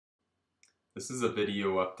This is a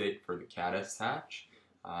video update for the Caddis Hatch.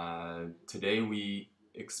 Today we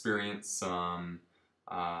experienced some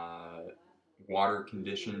uh, water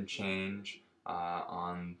condition change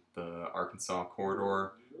on the Arkansas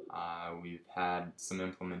corridor. We've had some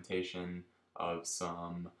implementation of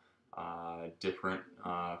some different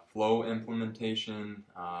flow implementation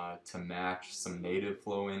to match some native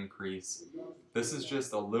flow increase. This is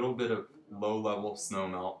just a little bit of low-level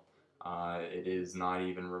snowmelt. It is not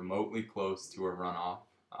even remotely close to a runoff,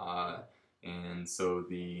 and so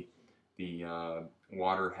the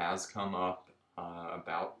water has come up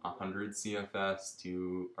about 100 CFS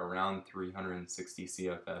to around 360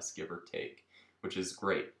 CFS, give or take, which is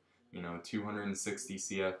great. 260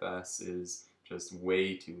 CFS is just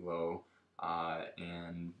way too low,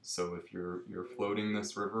 and so if you're floating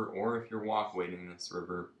this river or if you're walk wading this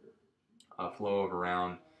river, a flow of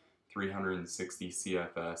around 360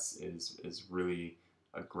 CFS is really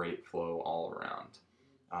a great flow all around.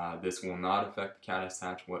 This will not affect the caddis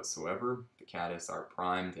hatch whatsoever. The caddis are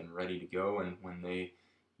primed and ready to go, and when they,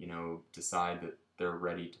 decide that they're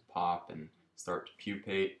ready to pop and start to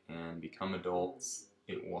pupate and become adults,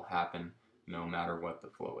 it will happen no matter what the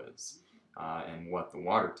flow is and what the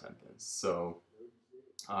water temp is. So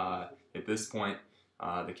at this point,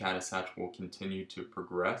 the caddis hatch will continue to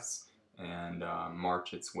progress and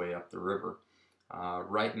march its way up the river.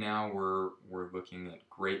 Right now, we're looking at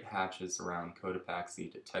great hatches around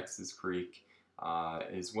Cotopaxi to Texas Creek,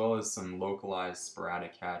 as well as some localized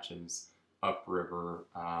sporadic hatches upriver,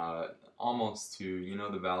 almost to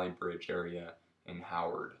the Valley Bridge area in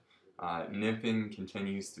Howard. Nymphing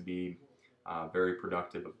continues to be very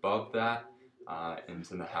productive above that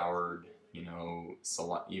into the Howard,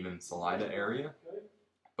 even Salida area.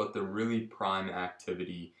 But the really prime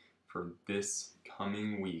activity for this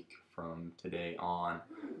coming week from today on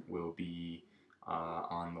will be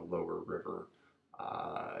on the lower river,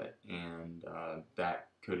 and that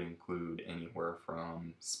could include anywhere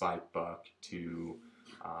from Spike Buck to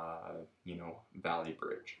Valley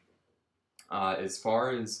Bridge. As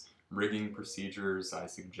far as rigging procedures, I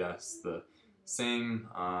suggest the same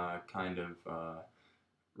kind of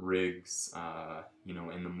rigs.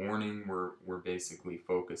 In the morning we're basically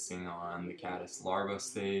focusing on the caddis larva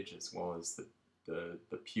stage as well as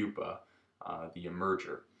the pupa, the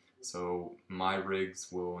emerger. So my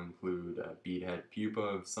rigs will include a beadhead pupa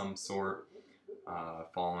of some sort,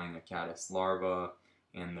 following a caddis larva,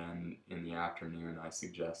 and then in the afternoon I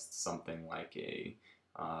suggest something like a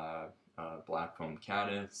black foam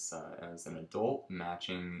caddis as an adult,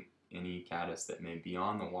 matching any caddis that may be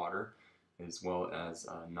on the water, as well as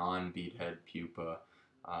a non-beadhead pupa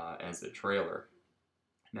as a trailer.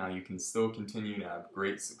 Now you can still continue to have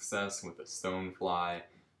great success with a stonefly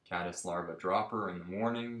caddis larva dropper in the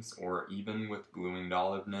mornings, or even with blue-winged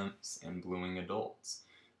olive nymphs and blue-wing adults.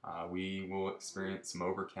 We will experience some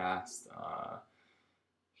overcast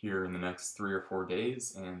here in the next 3 or 4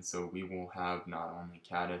 days, and so we will have not only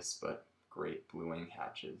caddis but great blue-wing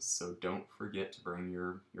hatches. So don't forget to bring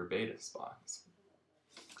your Baetis box.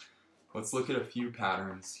 Let's look at a few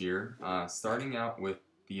patterns here, starting out with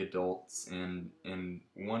the adults, and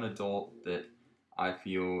one adult that I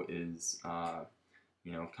feel is,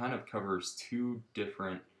 kind of covers two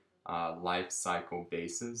different life cycle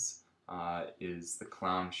bases, is the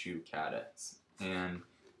clown shoe caddis. And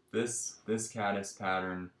this caddis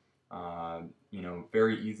pattern,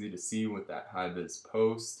 very easy to see with that high-vis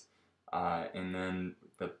post, and then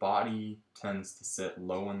the body tends to sit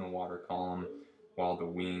low in the water column while the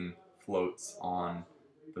wing floats on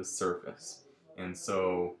the surface. And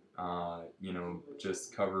so,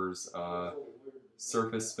 just covers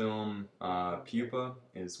surface film pupa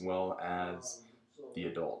as well as the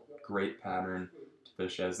adult. Great pattern to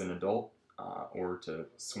fish as an adult or to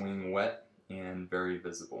swing wet and very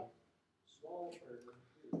visible.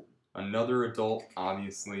 Another adult,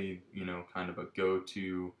 obviously, kind of a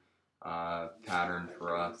go-to pattern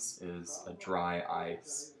for us is a dry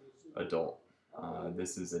ice adult.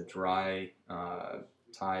 This is a dry,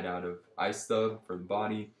 tied out of ice stub for the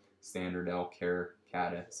body, standard elk hair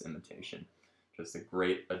caddis imitation. Just a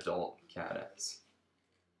great adult caddis.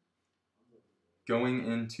 Going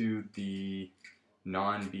into the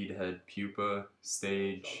non-beadhead pupa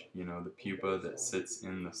stage, the pupa that sits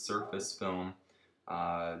in the surface film,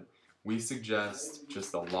 we suggest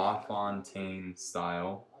just a LaFontaine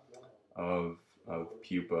style of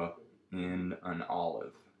pupa in an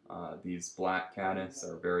olive. These black caddis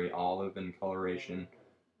are very olive in coloration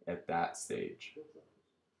at that stage.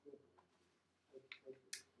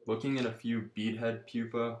 Looking at a few beadhead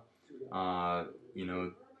pupa,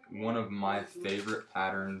 one of my favorite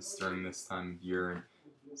patterns during this time of year, and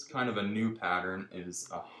It's kind of a new pattern, is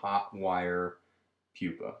a hot wire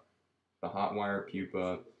pupa. The hot wire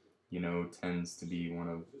pupa, tends to be one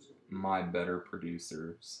of my better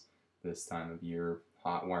producers this time of year.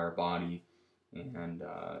 Hot wire body and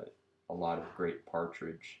a lot of great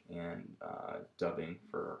partridge and dubbing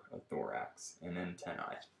for a thorax and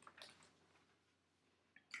antennae.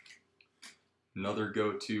 Another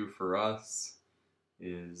go-to for us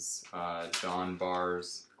is John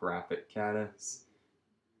Barr's graphic caddis,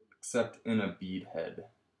 except in a bead head.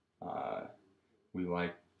 We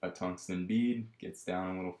like a tungsten bead, gets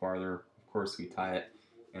down a little farther. Of course, we tie it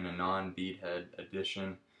in a non-bead head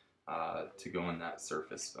addition to go in that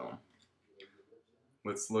surface film.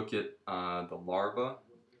 Let's look at the larva.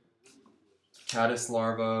 Caddis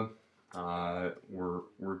larva,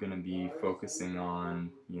 we're going to be focusing on,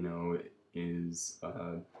 is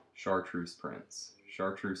chartreuse prince.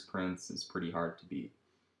 Chartreuse prince is pretty hard to beat.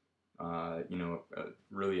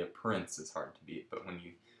 Really a prince is hard to beat, but when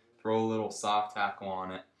you throw a little soft tackle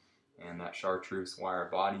on it and that chartreuse wire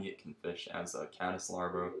body, it can fish as a caddis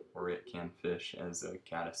larva or it can fish as a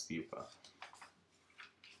caddis pupa.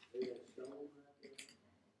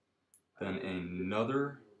 Then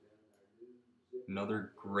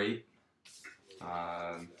another great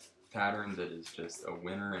pattern that is just a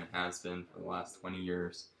winner and has been for the last 20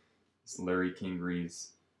 years is Larry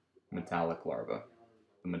Kingree's metallic larva.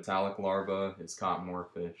 The metallic larva has caught more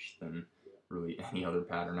fish than really any other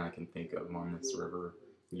pattern I can think of on this river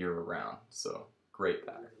year-round. So, great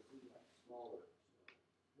pattern.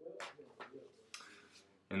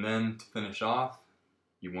 And then to finish off,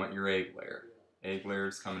 you want your egg layer. Egg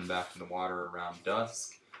layers coming back to the water around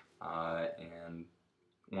dusk, and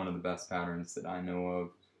one of the best patterns that I know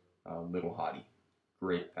of, Little Hottie.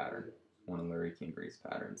 Great pattern. One of Larry Kingree's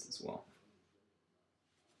patterns as well.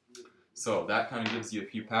 So that kind of gives you a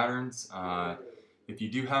few patterns. If you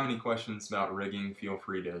do have any questions about rigging, feel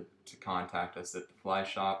free to contact us at the Fly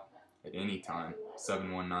Shop at any time,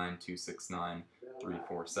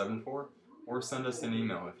 719-269-3474, or send us an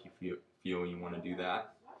email if you feel you want to do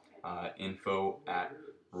that.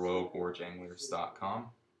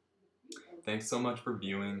 info@royalgorgeanglers.com. Thanks so much for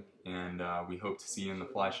viewing, and we hope to see you in the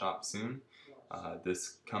Fly Shop soon.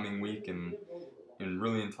 This coming week and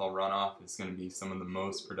really until runoff is going to be some of the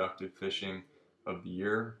most productive fishing of the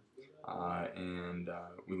year, and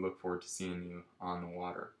we look forward to seeing you on the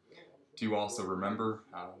water. Do also remember,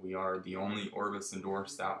 we are the only Orvis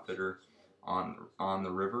endorsed outfitter on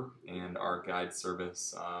the river, and our guide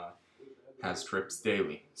service has trips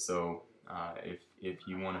daily. So if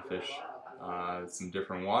you want to fish some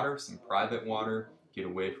different water, some private water, get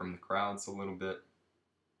away from the crowds a little bit,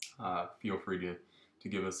 feel free to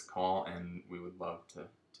give us a call, and we would love to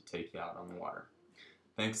take you out on the water.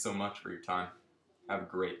 Thanks so much for your time. Have a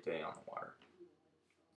great day on the water.